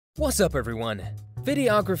What's up, everyone?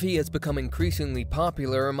 Videography has become increasingly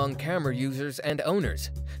popular among camera users and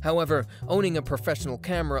owners. However, owning a professional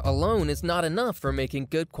camera alone is not enough for making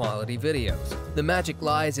good quality videos. The magic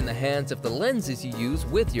lies in the hands of the lenses you use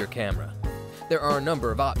with your camera. There are a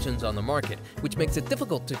number of options on the market, which makes it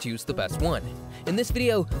difficult to choose the best one. In this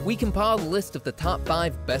video, we compiled a list of the top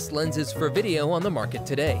 5 best lenses for video on the market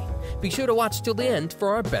today. Be sure to watch till the end for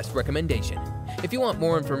our best recommendation. If you want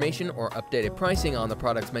more information or updated pricing on the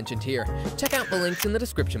products mentioned here, check out the links in the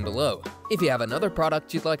description below. If you have another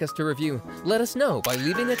product you'd like us to review, let us know by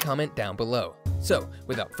leaving a comment down below. So,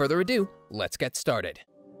 without further ado, let's get started.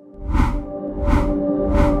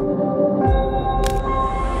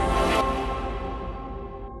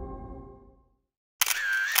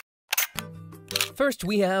 First,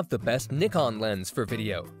 we have the best Nikon lens for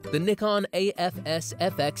video, the Nikon AFS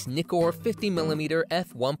FX Nikkor 50mm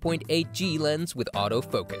f1.8G lens with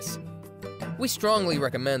autofocus. We strongly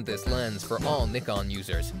recommend this lens for all Nikon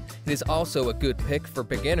users. It is also a good pick for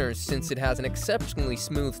beginners since it has an exceptionally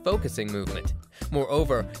smooth focusing movement.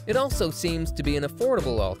 Moreover, it also seems to be an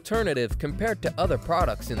affordable alternative compared to other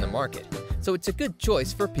products in the market, so it's a good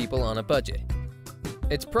choice for people on a budget.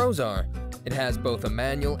 Its pros are: it has both a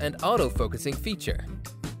manual and autofocusing feature.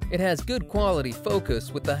 It has good quality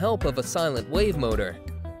focus with the help of a silent wave motor.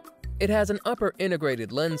 It has an upper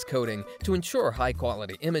integrated lens coating to ensure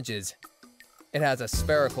high-quality images. It has a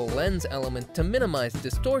spherical lens element to minimize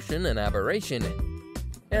distortion and aberration.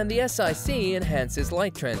 And the SiC enhances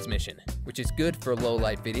light transmission, which is good for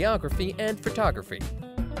low-light videography and photography.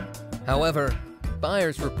 However,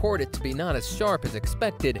 buyers report it to be not as sharp as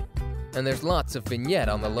expected, and there's lots of vignette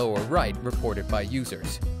on the lower right reported by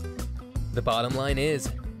users. The bottom line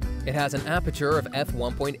is, it has an aperture of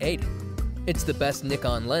f1.8. It's the best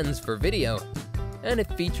Nikon lens for video, and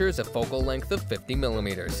it features a focal length of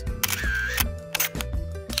 50mm.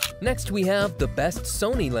 Next, we have the best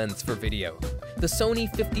Sony lens for video, the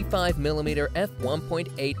Sony 55mm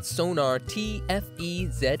f1.8 Sonar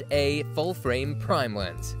TFE-ZA full-frame prime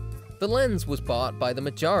lens. The lens was bought by the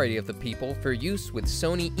majority of the people for use with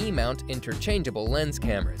Sony E-mount interchangeable lens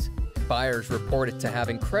cameras. Buyers report it to have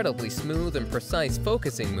incredibly smooth and precise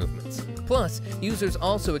focusing movements. Plus, users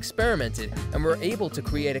also experimented and were able to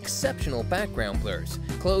create exceptional background blurs,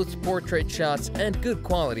 closed portrait shots, and good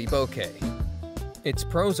quality bokeh. Its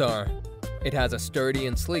pros are: it has a sturdy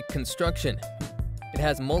and sleek construction. It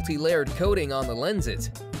has multi-layered coating on the lenses.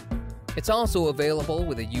 It's also available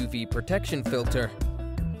with a UV protection filter.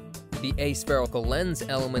 The aspherical lens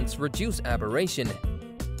elements reduce aberration,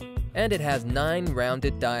 and it has 9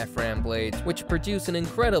 rounded diaphragm blades which produce an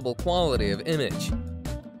incredible quality of image.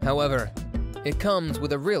 However, it comes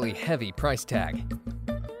with a really heavy price tag.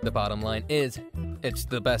 The bottom line is, it's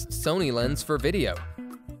the best Sony lens for video.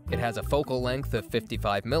 It has a focal length of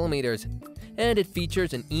 55mm, and it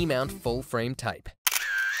features an E-mount full-frame type.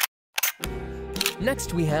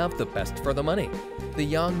 Next, we have the best for the money, the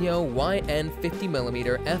Yongnuo YN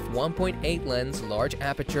 50mm f1.8 lens large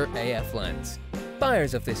aperture AF lens.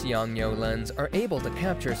 Buyers of this Yongnuo lens are able to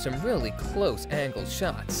capture some really close angle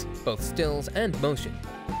shots, both stills and motion.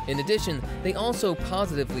 In addition, they also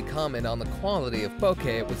positively comment on the quality of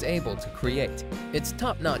bokeh it was able to create. Its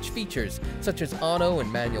top-notch features, such as auto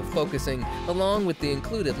and manual focusing, along with the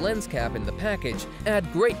included lens cap in the package,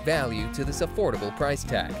 add great value to this affordable price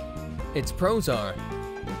tag. Its pros are: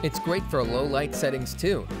 it's great for low light settings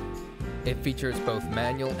too. It features both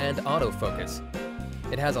manual and autofocus.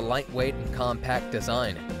 It has a lightweight and compact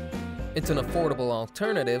design. It's an affordable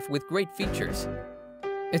alternative with great features.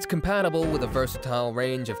 It's compatible with a versatile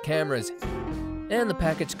range of cameras, and the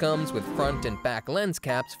package comes with front and back lens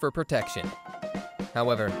caps for protection.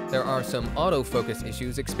 However, there are some autofocus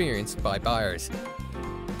issues experienced by buyers.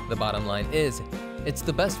 The bottom line is, it's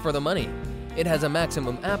the best for the money. It has a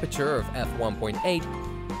maximum aperture of f1.8,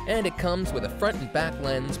 and it comes with a front and back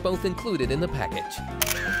lens both included in the package.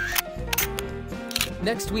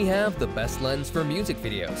 Next, we have the best lens for music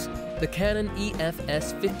videos, the Canon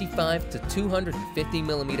EFS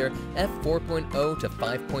 55-250mm f4.0 to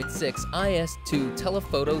 5.6 IS2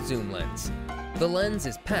 telephoto zoom lens. The lens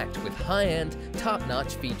is packed with high-end,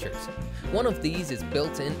 top-notch features. One of these is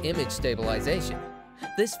built-in image stabilization.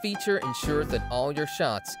 This feature ensures that all your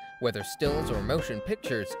shots, whether stills or motion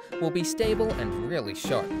pictures, will be stable and really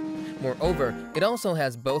sharp. Moreover, it also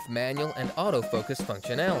has both manual and autofocus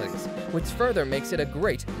functionalities, which further makes it a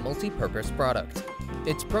great multi-purpose product.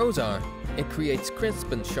 Its pros are: it creates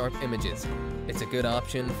crisp and sharp images. It's a good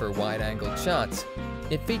option for wide-angled shots.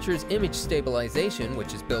 It features image stabilization,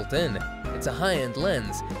 which is built in. It's a high-end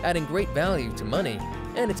lens, adding great value to money,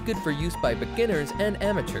 and it's good for use by beginners and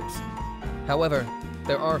amateurs. However,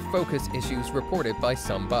 there are focus issues reported by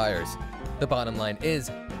some buyers. The bottom line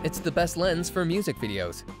is, it's the best lens for music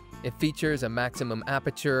videos. It features a maximum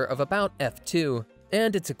aperture of about f2,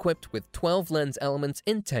 and it's equipped with 12 lens elements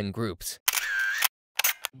in 10 groups.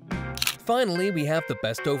 Finally, we have the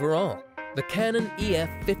best overall, the Canon EF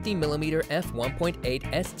 50mm f1.8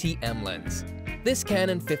 STM lens. This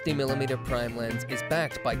Canon 50mm prime lens is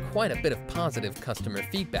backed by quite a bit of positive customer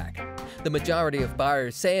feedback. The majority of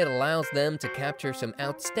buyers say it allows them to capture some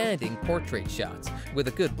outstanding portrait shots with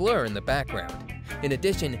a good blur in the background. In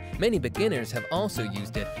addition, many beginners have also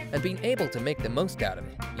used it and been able to make the most out of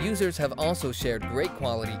it. Users have also shared great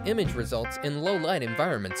quality image results in low light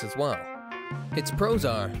environments as well. Its pros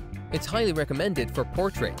are, it's highly recommended for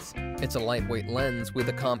portraits. It's a lightweight lens with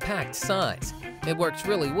a compact size. It works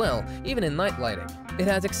really well, even in night lighting. It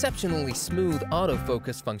has exceptionally smooth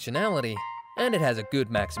autofocus functionality, and it has a good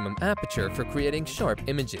maximum aperture for creating sharp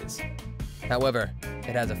images. However,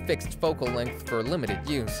 it has a fixed focal length for limited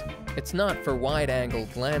use. It's not for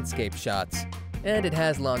wide-angled landscape shots, and it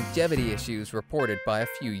has longevity issues reported by a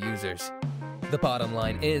few users. The bottom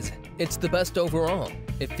line is, it's the best overall.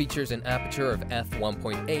 It features an aperture of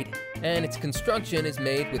f1.8, and its construction is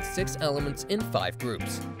made with 6 elements in 5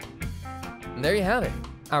 groups. And there you have it,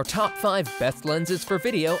 our top 5 best lenses for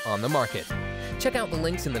video on the market. Check out the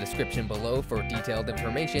links in the description below for detailed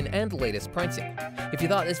information and latest pricing. If you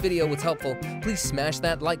thought this video was helpful, please smash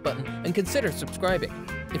that like button and consider subscribing.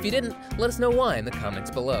 If you didn't, let us know why in the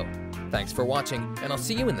comments below. Thanks for watching, and I'll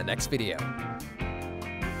see you in the next video.